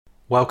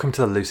Welcome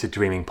to the Lucid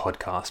Dreaming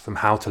podcast from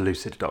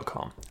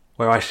howtolucid.com,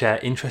 where I share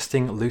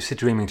interesting lucid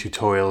dreaming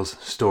tutorials,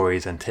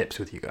 stories, and tips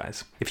with you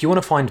guys. If you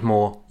want to find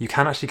more, you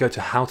can actually go to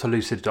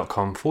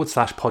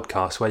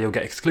howtolucid.com/podcast, where you'll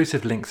get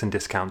exclusive links and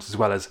discounts, as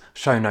well as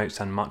show notes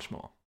and much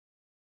more.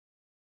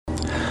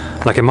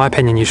 Like, in my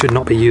opinion, you should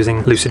not be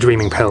using lucid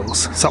dreaming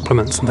pills,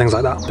 supplements and things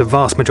like that. The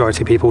vast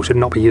majority of people should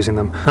not be using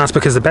them. And that's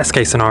because the best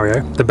case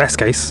scenario, the best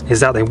case, is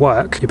that they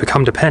work, you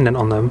become dependent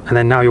on them, and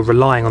then now you're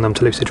relying on them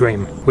to lucid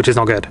dream, which is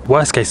not good.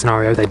 Worst case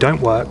scenario, they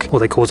don't work, or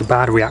they cause a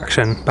bad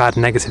reaction, bad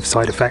negative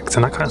side effects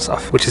and that kind of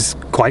stuff, which is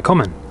quite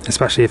common,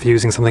 especially if you're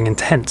using something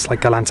intense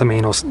like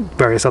galantamine or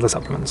various other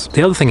supplements.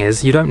 The other thing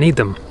is, you don't need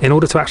them. In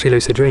order to actually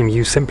lucid dream,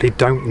 you simply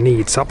don't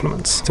need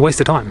supplements. It's a waste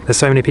of time. There's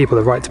so many people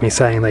that write to me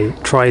saying they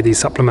tried these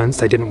supplements,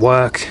 they didn't work,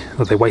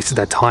 or they wasted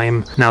their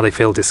time, now they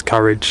feel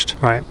discouraged,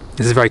 right?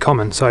 This is very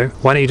common, so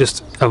why don't you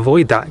just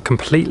avoid that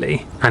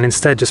completely and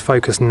instead just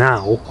focus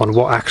now on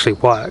what actually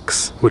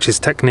works, which is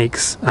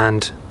techniques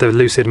and the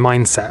lucid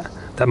mindset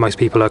that most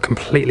people are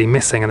completely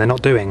missing and they're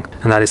not doing,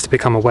 and that is to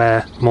become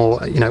aware more,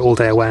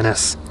 all-day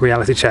awareness,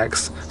 reality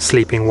checks,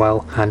 sleeping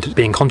well, and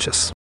being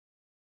conscious.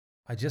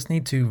 I just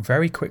need to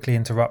very quickly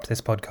interrupt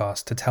this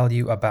podcast to tell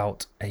you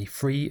about a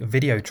free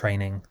video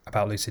training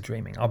about lucid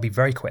dreaming. I'll be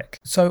very quick.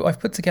 So I've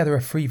put together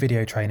a free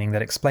video training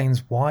that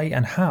explains why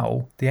and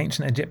how the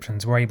ancient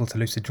Egyptians were able to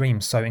lucid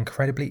dream so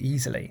incredibly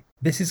easily.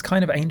 This is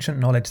kind of ancient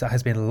knowledge that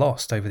has been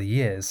lost over the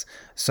years.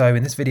 So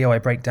in this video, I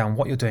break down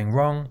what you're doing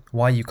wrong,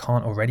 why you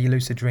can't already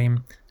lucid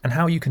dream, and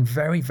how you can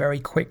very, very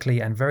quickly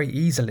and very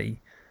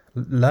easily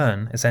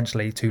learn,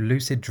 essentially, to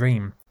lucid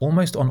dream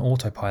almost on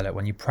autopilot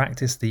when you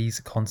practice these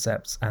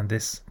concepts and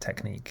this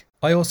technique.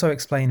 I also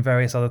explain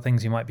various other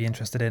things you might be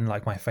interested in,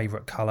 like my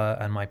favorite color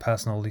and my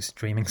personal lucid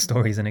dreaming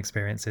stories and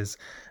experiences,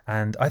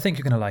 and I think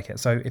you're going to like it.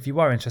 So if you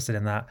are interested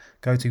in that,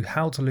 go to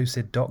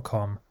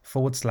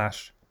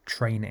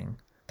howtolucid.com/training.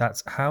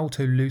 That's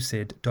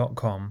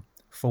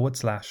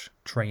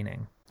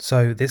howtolucid.com/training.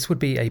 So this would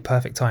be a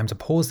perfect time to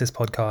pause this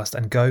podcast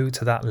and go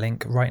to that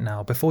link right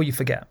now before you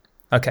forget.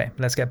 Okay,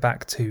 let's get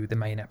back to the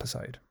main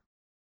episode.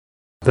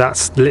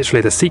 That's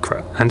literally the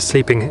secret, and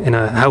sleeping in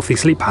a healthy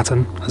sleep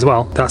pattern as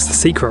well. That's the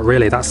secret,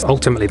 really. That's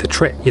ultimately the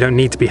trick. You don't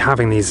need to be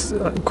having these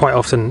quite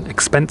often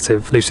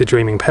expensive lucid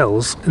dreaming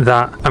pills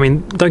that,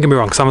 don't get me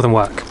wrong, some of them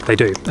work. They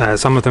do.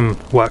 Some of them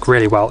work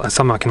really well.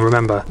 Some I can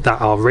remember that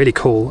are really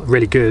cool,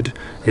 really good,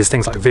 is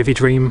things like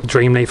Vividream.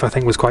 Dreamleaf, I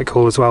think, was quite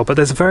cool as well. But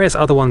there's various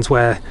other ones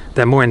where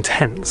they're more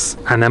intense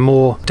and they're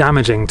more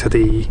damaging to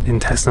the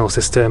intestinal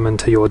system and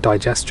to your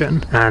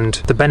digestion.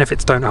 And the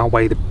benefits don't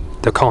outweigh the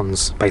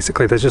cons,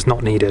 basically. They're just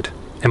not needed,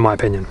 in my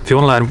opinion. If you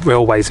want to learn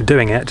real ways of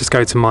doing it, just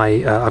go to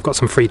my, I've got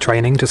some free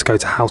training. Just go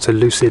to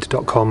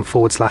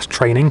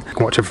howtolucid.com/training. You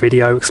can watch a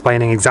video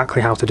explaining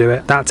exactly how to do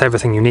it. That's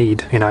everything you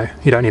need, you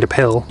don't need a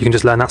pill. You can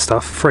just learn that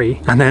stuff free,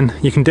 and then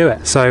you can do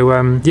it. So,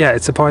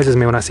 it surprises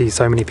me when I see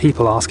so many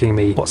people asking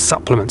me, what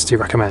supplements do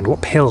you recommend?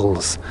 What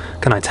pills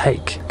can I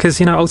take?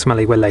 Because,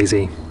 ultimately we're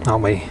lazy,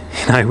 aren't we?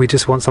 We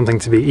just want something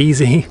to be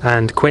easy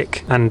and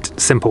quick and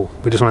simple.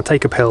 We just want to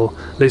take a pill,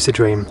 lucid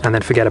dream, and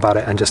then forget about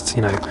it and just,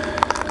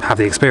 have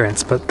the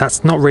experience. But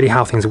that's not really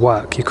how things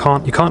work. You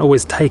can't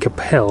always take a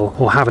pill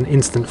or have an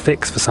instant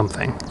fix for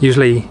something.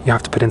 Usually you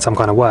have to put in some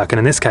kind of work, and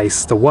in this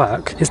case the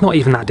work is not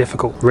even that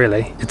difficult,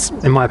 really. It's,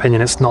 in my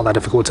opinion, it's not that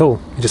difficult at all.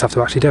 You just have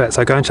to actually do it.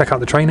 So go and check out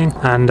the training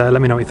and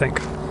let me know what you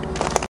think.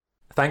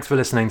 Thanks for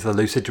listening to the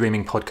Lucid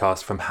Dreaming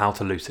podcast from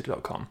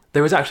howtolucid.com.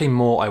 There is actually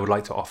more I would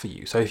like to offer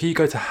you. So if you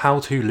go to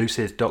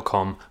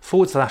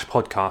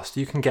howtolucid.com/podcast,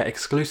 you can get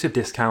exclusive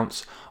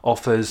discounts,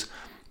 offers,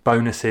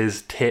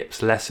 bonuses,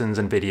 tips, lessons,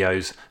 and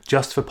videos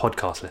just for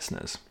podcast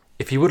listeners.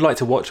 If you would like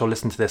to watch or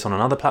listen to this on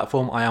another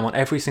platform, I am on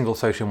every single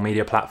social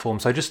media platform,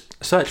 so just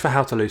search for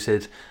How to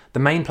Lucid. The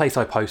main place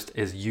I post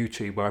is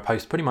YouTube, where I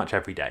post pretty much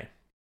every day.